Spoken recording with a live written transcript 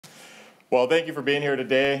Well, thank you for being here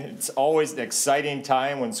today. It's always an exciting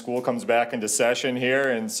time when school comes back into session here,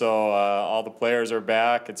 and so all the players are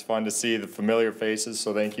back. It's fun to see the familiar faces,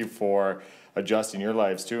 so thank you for adjusting your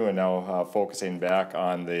lives too, and now focusing back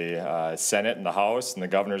on the Senate and the House and the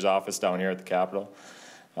governor's office down here at the Capitol.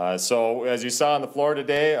 So as you saw on the floor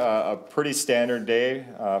today, a pretty standard day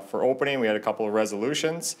for opening. We had a couple of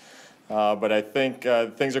resolutions. But I think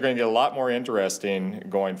things are going to get a lot more interesting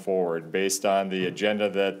going forward based on the agenda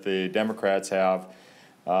that the Democrats have,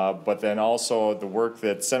 but then also the work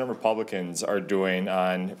that Senate Republicans are doing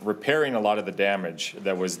on repairing a lot of the damage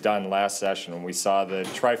that was done last session when we saw the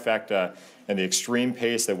trifecta and the extreme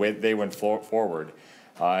pace that they went forward.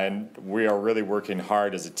 And we are really working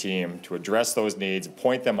hard as a team to address those needs,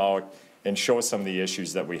 point them out, and show some of the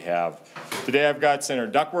issues that we have. Today I've got Senator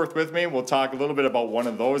Duckworth with me. We'll talk a little bit about one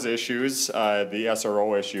of those issues, the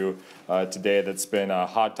SRO issue today that's been a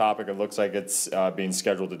hot topic. It looks like it's being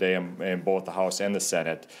scheduled today in both the House and the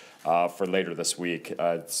Senate for later this week.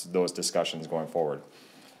 It's those discussions going forward.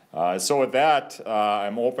 So with that,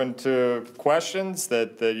 I'm open to questions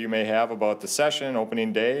that you may have about the session,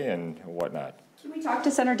 opening day, and whatnot. Can we talk to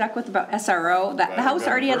Senator Duckworth about SRO? The House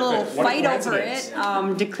already had a little fight over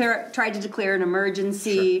it, tried to declare an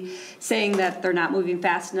emergency, saying that they're not moving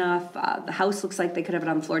fast enough. The House looks like they could have it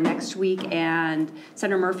on the floor next week, and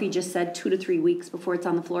Senator Murphy just said 2 to 3 weeks before it's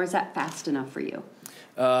on the floor. Is that fast enough for you?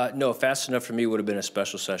 No, fast enough for me would have been a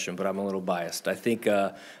special session, but I'm a little biased. I think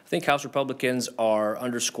House Republicans are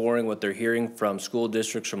underscoring what they're hearing from school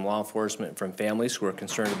districts, from law enforcement, from families who are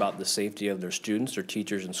concerned about the safety of their students, their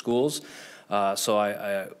teachers, and schools. So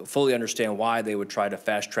I fully understand why they would try to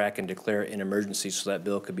fast track and declare an emergency so that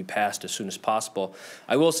bill could be passed as soon as possible.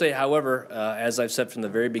 I will say, however, as I've said from the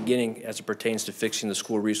very beginning, as it pertains to fixing the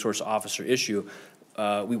school resource officer issue,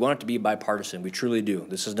 we want it to be bipartisan. We truly do.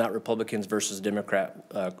 This is not Republicans versus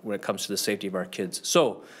Democrat when it comes to the safety of our kids.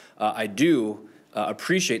 So I do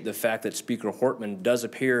appreciate the fact that Speaker Hortman does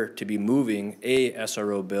appear to be moving a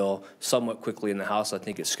SRO bill somewhat quickly in the House. I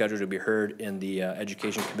think it's scheduled to be heard in the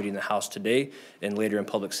Education Committee in the House today and later in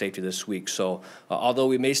Public Safety this week. So although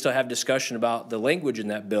we may still have discussion about the language in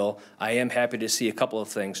that bill, I am happy to see a couple of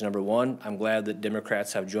things. Number one, I'm glad that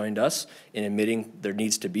Democrats have joined us in admitting there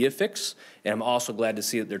needs to be a fix. And I'm also glad to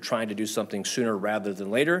see that they're trying to do something sooner rather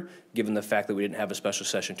than later, given the fact that we didn't have a special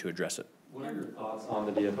session to address it. What are your thoughts on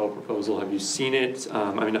the DFL proposal? Have you seen it?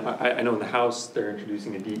 I mean, I know in the House they're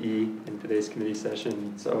introducing a DE in today's committee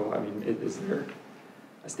session. So, I mean, is there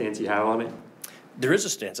a stance you have on it? There is a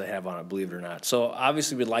stance I have on it, believe it or not. So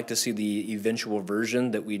obviously we'd like to see the eventual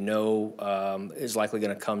version that we know is likely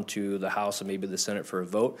going to come to the House and maybe the Senate for a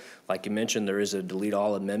vote. Like you mentioned, there is a delete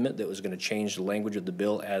all amendment that was going to change the language of the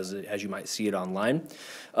bill as you might see it online.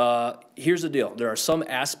 Here's the deal. There are some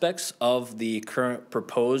aspects of the current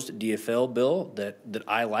proposed DFL bill that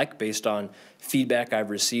I like based on feedback I've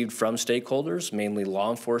received from stakeholders, mainly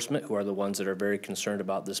law enforcement, who are the ones that are very concerned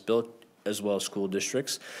about this bill, as well as school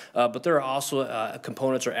districts. But there are also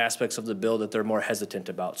components or aspects of the bill that they're more hesitant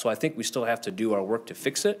about. So I think we still have to do our work to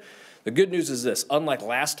fix it. The good news is this: unlike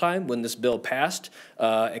last time when this bill passed,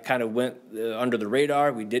 it kind of went under the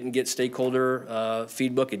radar. We didn't get stakeholder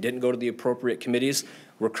feedback. It didn't go to the appropriate committees.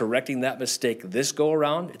 We're correcting that mistake this go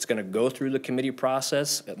around. It's going to go through the committee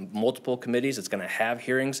process, multiple committees. It's going to have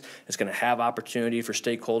hearings. It's going to have opportunity for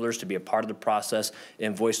stakeholders to be a part of the process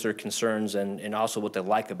and voice their concerns and also what they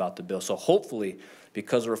like about the bill. So hopefully,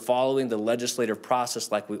 because we're following the legislative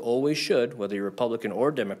process like we always should, whether you're Republican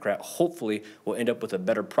or Democrat, hopefully we'll end up with a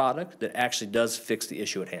better product that actually does fix the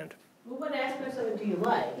issue at hand. Well, what aspects of it do you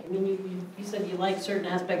like? I mean, you said you like certain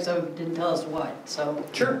aspects of it, didn't tell us what, so.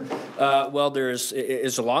 Sure. Well,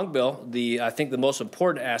 it's a long bill. I think the most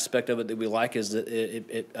important aspect of it that we like is that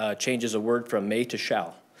it changes a word from may to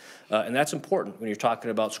shall. And that's important when you're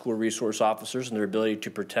talking about school resource officers and their ability to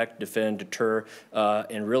protect, defend, deter,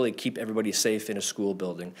 and really keep everybody safe in a school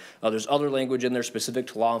building. There's other language in there specific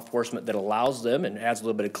to law enforcement that allows them and adds a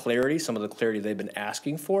little bit of clarity, some of the clarity they've been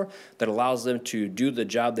asking for, that allows them to do the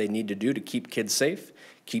job they need to do to keep kids safe,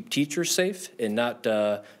 keep teachers safe, and not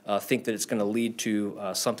think that it's going to lead to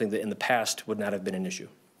something that in the past would not have been an issue.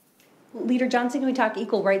 Leader Johnson, can we talk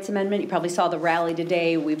equal rights amendment? You probably saw the rally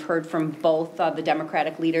today. We've heard from both the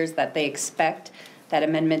Democratic leaders that they expect that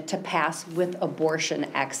amendment to pass with abortion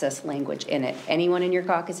access language in it. Anyone in your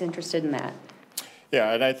caucus interested in that?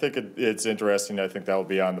 Yeah, and I think it's interesting. I think that will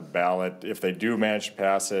be on the ballot. If they do manage to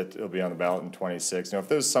pass it, it'll be on the ballot in 26. Now, if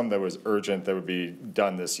there's something that was urgent that would be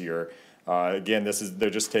done this year, again, they're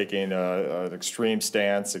just taking an extreme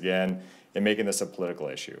stance again and making this a political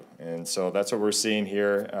issue. And so that's what we're seeing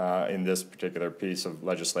here in this particular piece of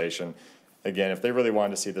legislation. again, if they really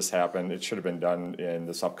wanted to see this happen, it should have been done in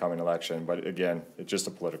this upcoming election. But again, it's just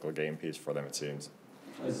a political game piece for them, it seems.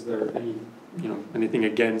 Is there any, anything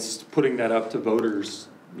against putting that up to voters,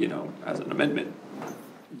 as an amendment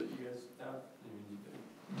that you guys have?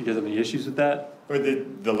 Do you guys have any issues with that?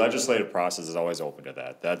 The legislative process is always open to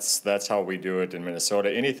that. That's how we do it in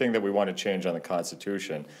Minnesota. Anything that we want to change on the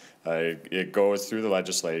Constitution, it goes through the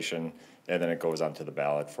legislation, and then it goes onto the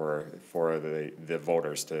ballot for the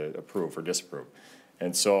voters to approve or disapprove.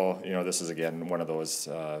 And so, this is again one of those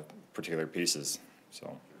particular pieces.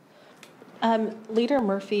 So. Leader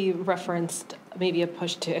Murphy referenced maybe a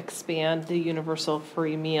push to expand the universal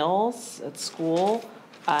free meals at school,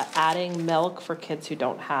 adding milk for kids who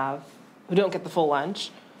don't get the full lunch.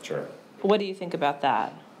 Sure. What do you think about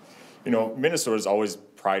that? Minnesota's always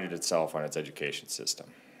prided itself on its education system.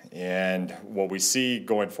 And what we see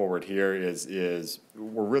going forward here is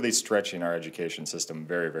we're really stretching our education system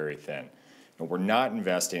very, very thin. We're not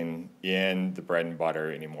investing in the bread and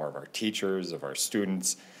butter anymore of our teachers, of our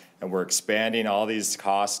students, and we're expanding all these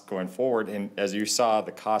costs going forward. And as you saw,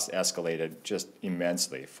 the cost escalated just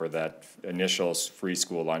immensely for that initial free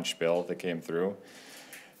school lunch bill that came through.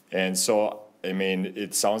 And so,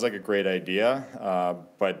 it sounds like a great idea,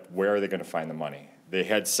 but where are they going to find the money? They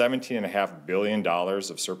had $17.5 billion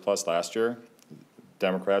of surplus last year.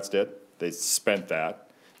 Democrats did. They spent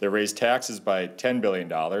that. They raised taxes by $10 billion.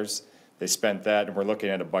 They spent that, and we're looking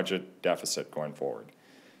at a budget deficit going forward.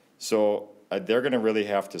 So they're going to really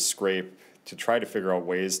have to scrape to try to figure out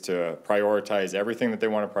ways to prioritize everything that they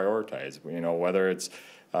want to prioritize. Whether it's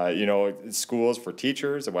schools for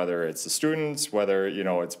teachers, whether it's the students, whether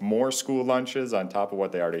it's more school lunches on top of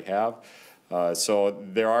what they already have. So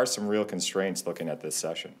there are some real constraints looking at this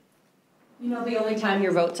session. The only time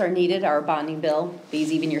your votes are needed are a bonding bill.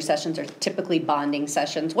 These even your sessions are typically bonding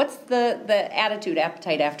sessions. What's the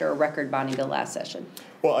appetite after a record bonding bill last session?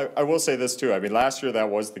 Well, I will say this too. Last year that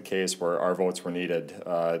was the case where our votes were needed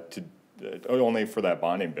only for that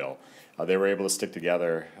bonding bill. They were able to stick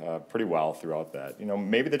together pretty well throughout that.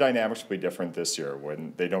 Maybe the dynamics will be different this year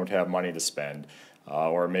when they don't have money to spend.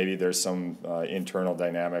 Or maybe there's some internal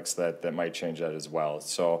dynamics that might change that as well.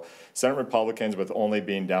 So Senate Republicans, with only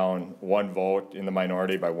being down one vote, in the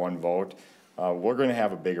minority by one vote, we're going to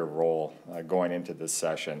have a bigger role going into this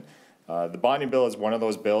session. The bonding bill is one of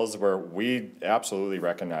those bills where we absolutely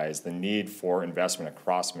recognize the need for investment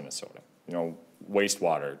across Minnesota.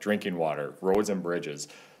 Wastewater, drinking water, roads and bridges,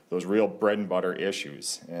 those real bread and butter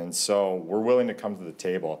issues. And so we're willing to come to the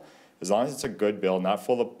table as long as it's a good bill, not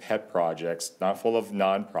full of pet projects, not full of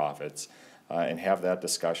nonprofits, and have that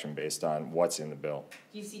discussion based on what's in the bill.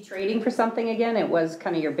 Do you see trading for something again? It was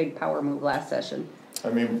kind of your big power move last session.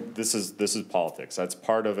 This is politics. That's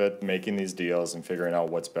part of it, making these deals and figuring out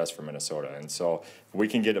what's best for Minnesota. And so if we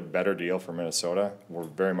can get a better deal for Minnesota, we're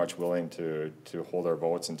very much willing to hold our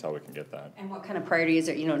votes until we can get that. And what kind of priority is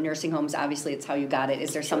there? Nursing homes, obviously it's how you got it.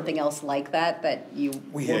 Is there something else like that you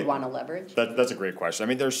would want to leverage? That's a great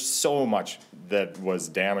question. There's so much that was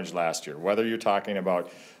damaged last year, whether you're talking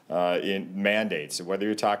about in mandates, whether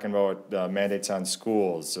you're talking about mandates on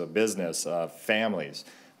schools, business, families.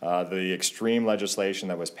 The extreme legislation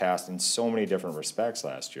that was passed in so many different respects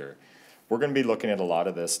last year. We're going to be looking at a lot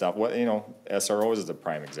of this stuff. SROs is a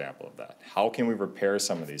prime example of that. How can we repair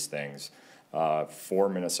some of these things for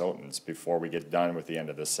Minnesotans before we get done with the end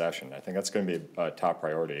of this session? I think that's going to be a top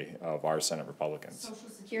priority of our Senate Republicans. Social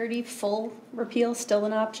Security full repeal still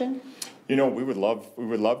an option? We would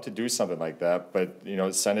love to do something like that, but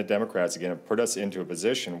Senate Democrats again have put us into a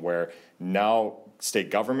position where now state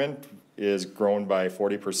government is grown by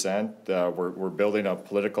 40%. We're building a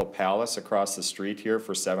political palace across the street here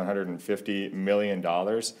for $750 million.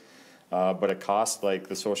 But a cost like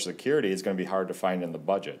the Social Security is going to be hard to find in the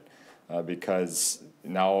budget because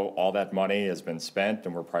now all that money has been spent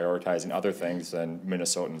and we're prioritizing other things than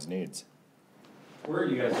Minnesotans' needs. Where are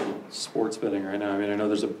you guys with sports betting right now? I know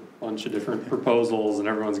there's a bunch of different proposals and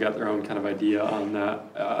everyone's got their own kind of idea on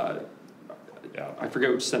that. I forget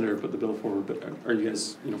which senator put the bill forward, but are you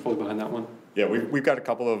guys fully behind that one? Yeah, we've got a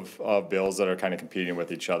couple of bills that are kind of competing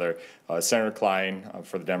with each other. Senator Klein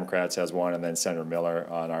for the Democrats has one, and then Senator Miller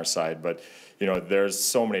on our side. But there's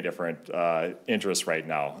so many different interests right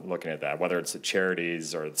now looking at that. Whether it's the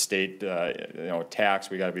charities or the state, tax,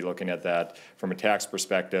 we got to be looking at that from a tax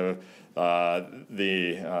perspective.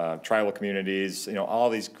 The tribal communities, all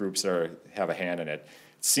these groups have a hand in it.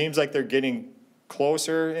 It seems like they're getting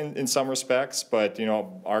closer in some respects, but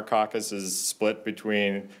our caucus is split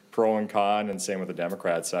between pro and con, and same with the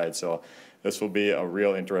Democrat side. So this will be a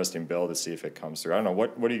real interesting bill to see if it comes through. I don't know,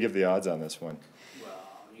 what do you give the odds on this one?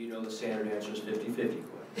 Well, the standard answer is 50-50, Quinn.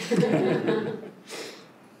 You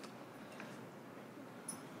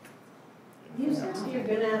said you're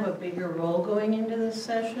gonna have a bigger role going into this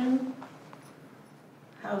session?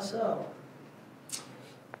 How so?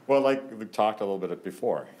 Well, like we talked a little bit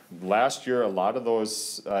before, last year, a lot of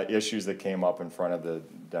those issues that came up in front of the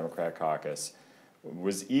Democrat caucus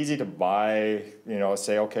was easy to buy,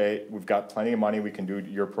 say, okay, we've got plenty of money, we can do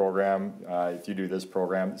your program if you do this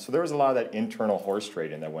program. So there was a lot of that internal horse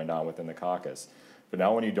trading that went on within the caucus. But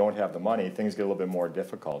now when you don't have the money, things get a little bit more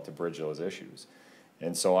difficult to bridge those issues.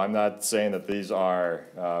 And so I'm not saying that these are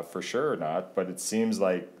for sure or not, but it seems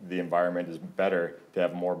like the environment is better to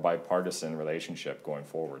have a more bipartisan relationship going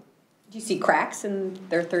forward. Do you see cracks in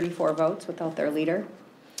their 34 votes without their leader?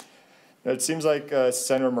 It seems like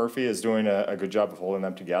Senator Murphy is doing a good job of holding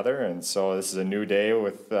them together, and so this is a new day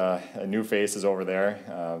with new faces over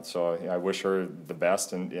there. So I wish her the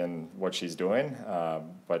best in what she's doing,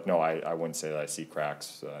 but no, I wouldn't say that I see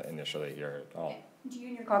cracks initially here at all. Do you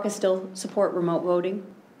and your caucus still support remote voting?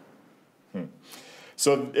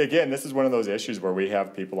 So again, this is one of those issues where we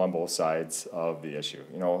have people on both sides of the issue.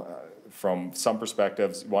 From some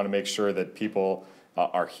perspectives, we want to make sure that people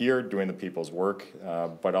are here doing the people's work,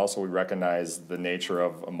 but also we recognize the nature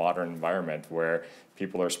of a modern environment where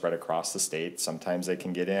people are spread across the state. Sometimes they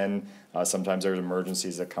can get in, sometimes there's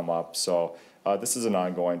emergencies that come up. So this is an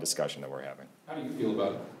ongoing discussion that we're having. How do you feel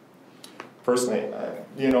about it? Personally,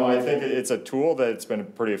 I think it's a tool that's been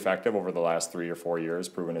pretty effective over the last 3 or 4 years,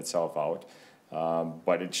 proven itself out.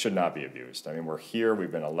 But it should not be abused. I mean, we're here,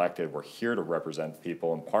 we've been elected, we're here to represent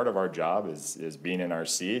people, and part of our job is being in our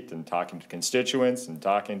seat and talking to constituents and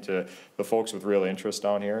talking to the folks with real interest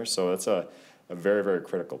down here. So it's a very, very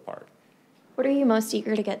critical part. What are you most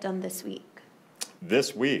eager to get done this week?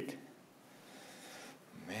 This week,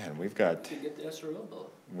 man, we've got... To get the SRO bill.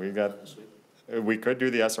 We've got... This week. We could do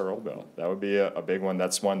the SRO bill. That would be a big one.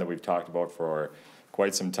 That's one that we've talked about for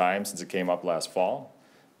quite some time since it came up last fall.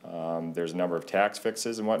 There's a number of tax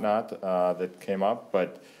fixes and whatnot that came up,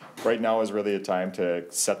 but right now is really a time to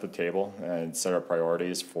set the table and set our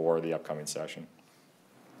priorities for the upcoming session.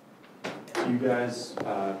 You guys,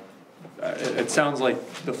 it sounds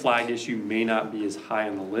like the flag issue may not be as high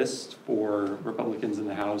on the list for Republicans in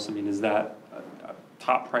the House. I mean, is that a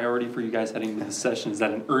top priority for you guys heading into the session? Is that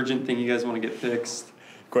an urgent thing you guys want to get fixed?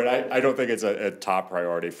 Quite, I don't think it's a top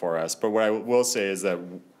priority for us, but what I will say is that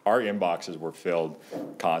our inboxes were filled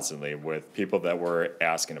constantly with people that were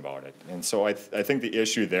asking about it. And so I think the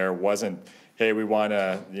issue there wasn't, hey, we want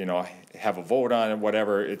to, have a vote on it,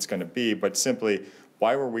 whatever it's going to be, but simply,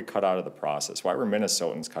 why were we cut out of the process? Why were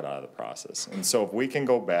Minnesotans cut out of the process? And so if we can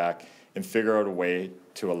go back and figure out a way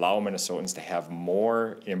to allow Minnesotans to have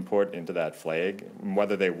more input into that flag,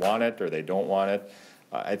 whether they want it or they don't want it,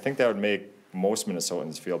 I think that would make most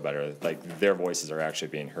Minnesotans feel better, like their voices are actually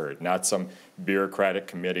being heard, not some bureaucratic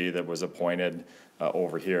committee that was appointed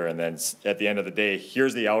over here, and then at the end of the day,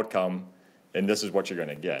 here's the outcome, and this is what you're going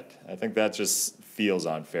to get. I think that just feels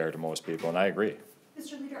unfair to most people, and I agree.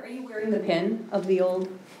 Mr. Leader, are you wearing the pin of the old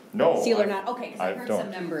No, seal or not? Okay, because I I heard don't.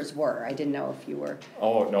 some members were. I didn't know if you were.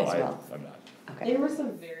 Oh, no, as well. I'm not. Okay. There were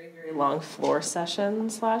some very, very long floor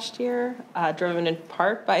sessions last year, driven in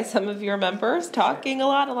part by some of your members talking a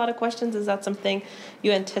lot of questions. Is that something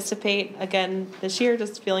you anticipate again this year,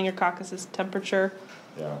 just feeling your caucus's temperature?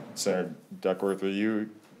 Yeah, Senator Duckworth, you're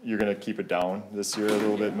going to keep it down this year a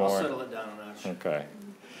little bit more? I'll settle it down a notch. Okay.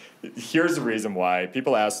 Here's the reason why.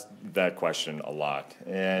 People ask that question a lot.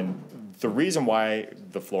 And the reason why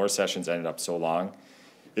the floor sessions ended up so long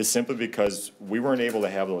is simply because we weren't able to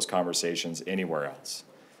have those conversations anywhere else.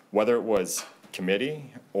 Whether it was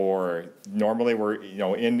committee or normally we're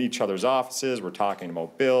in each other's offices, we're talking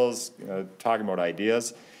about bills, talking about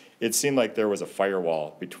ideas. It seemed like there was a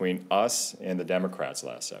firewall between us and the Democrats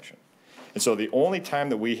last session. And so the only time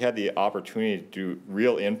that we had the opportunity to do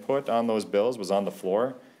real input on those bills was on the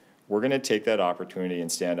floor. We're going to take that opportunity and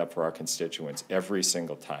stand up for our constituents every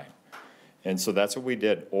single time. And so that's what we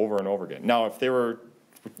did over and over again. Now, if they were,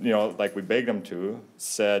 like we begged them to,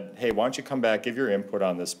 said, hey, why don't you come back, give your input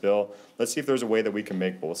on this bill. Let's see if there's a way that we can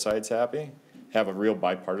make both sides happy, have a real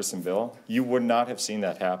bipartisan bill. You would not have seen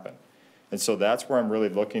that happen. And so that's where I'm really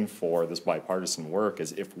looking for this bipartisan work,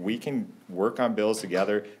 is if we can work on bills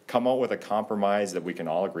together, come out with a compromise that we can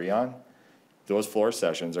all agree on, those floor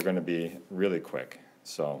sessions are going to be really quick.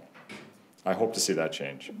 So I hope to see that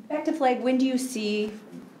change. Back to flag, when do you see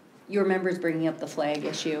your members bringing up the flag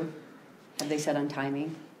issue? Have they said on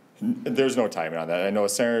timing? There's no timing on that. I know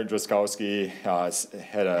Senator Drazkowski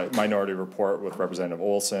had a minority report with Representative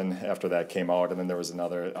Olson after that came out, and then there was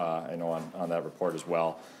another, I know, on that report as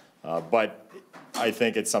well. But I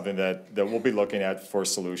think it's something that we'll be looking at for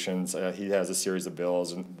solutions. He has a series of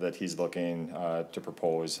bills that he's looking to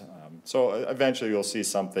propose. So eventually you'll see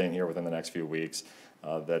something here within the next few weeks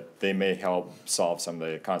that they may help solve some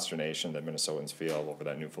of the consternation that Minnesotans feel over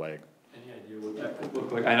that new flag. Any idea what that could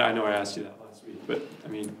look like? I know I asked you that last week, but I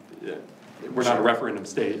mean, we're not a referendum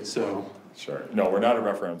state, so. Sure. No, we're not a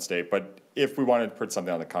referendum state, but if we wanted to put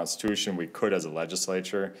something on the Constitution, we could as a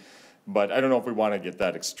legislature. But I don't know if we want to get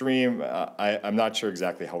that extreme. I'm not sure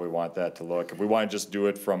exactly how we want that to look. If we want to just do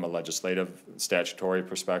it from a legislative statutory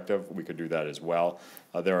perspective, we could do that as well.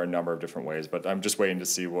 There are a number of different ways, but I'm just waiting to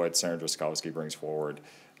see what Senator Drazkowski brings forward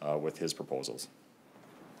with his proposals.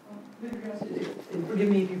 Forgive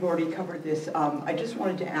me if you've already covered this. I just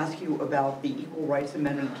wanted to ask you about the Equal Rights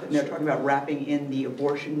Amendment. They're talking about wrapping in the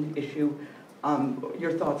abortion issue.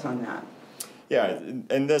 Your thoughts on that? Yeah,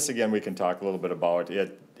 and this again, we can talk a little bit about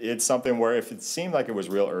it. It's something where if it seemed like it was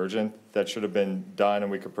real urgent, that should have been done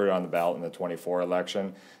and we could put it on the ballot in the 24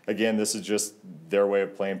 election. Again, this is just their way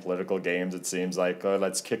of playing political games. It seems like,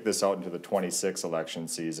 let's kick this out into the 26 election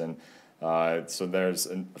season. So there's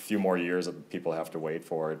a few more years that people have to wait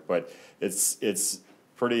for it. But it's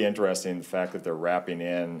pretty interesting, the fact that they're wrapping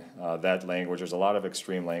in that language. There's a lot of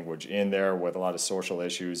extreme language in there with a lot of social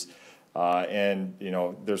issues. And, you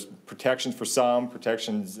know, there's protections for some,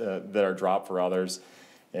 protections that are dropped for others.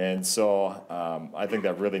 And so I think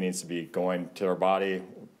that really needs to be going to our body,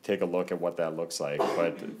 take a look at what that looks like.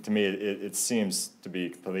 But to me, it seems to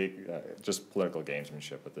be just political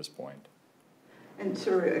gamesmanship at this point. And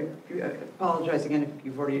sir, I apologize again if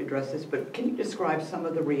you've already addressed this, but can you describe some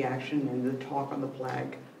of the reaction and the talk on the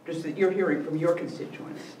flag, just that you're hearing from your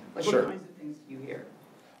constituents? Like Sure. What kinds of things do you hear?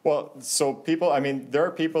 Well, so people, I mean, there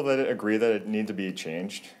are people that agree that it needs to be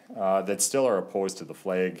changed, that still are opposed to the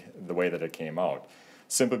flag the way that it came out.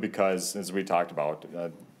 Simply because, as we talked about,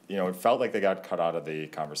 you know, it felt like they got cut out of the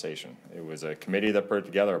conversation. It was a committee that put it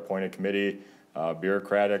together, appointed committee,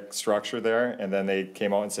 bureaucratic structure there, and then they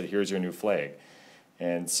came out and said, here's your new flag.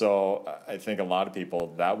 And so I think a lot of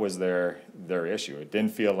people, that was their issue. It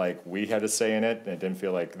didn't feel like we had a say in it, and it didn't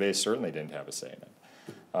feel like they certainly didn't have a say in it.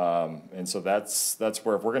 And so that's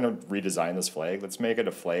where, if we're going to redesign this flag, let's make it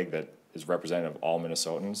a flag that is representative of all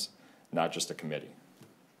Minnesotans, not just a committee.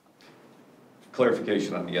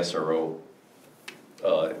 Clarification on the SRO.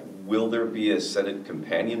 Will there be a Senate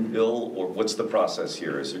companion bill, or what's the process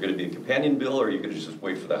here? Is there going to be a companion bill, or are you going to just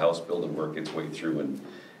wait for the House bill to work its way through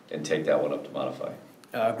and take that one up to modify?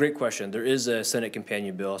 Great question. There is a Senate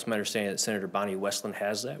companion bill. It's my understanding that Senator Bonnie Westland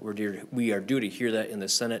has that. We are due to hear that in the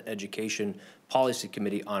Senate Education Policy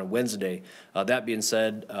Committee on Wednesday. That being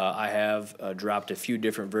said, I have dropped a few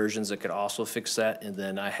different versions that could also fix that, and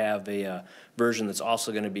then I have a version that's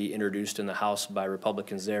also going to be introduced in the House by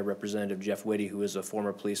Republicans there, Representative Jeff Whitty, who is a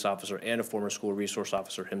former police officer and a former school resource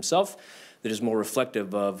officer himself, that is more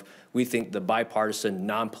reflective of, we think, the bipartisan,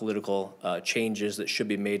 non-political changes that should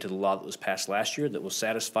be made to the law that was passed last year that will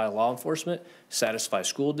satisfy law enforcement, satisfy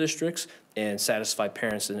school districts, and satisfy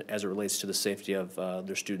parents as it relates to the safety of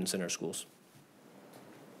their students in our schools.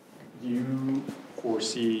 Do you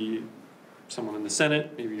foresee someone in the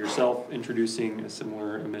Senate, maybe yourself, introducing a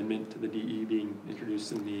similar amendment to the DE being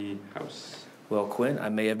introduced in the House? Well, Quinn, I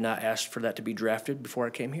may have not asked for that to be drafted before I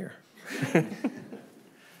came here. All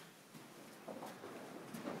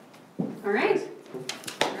right.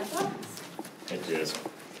 Thank you, guys.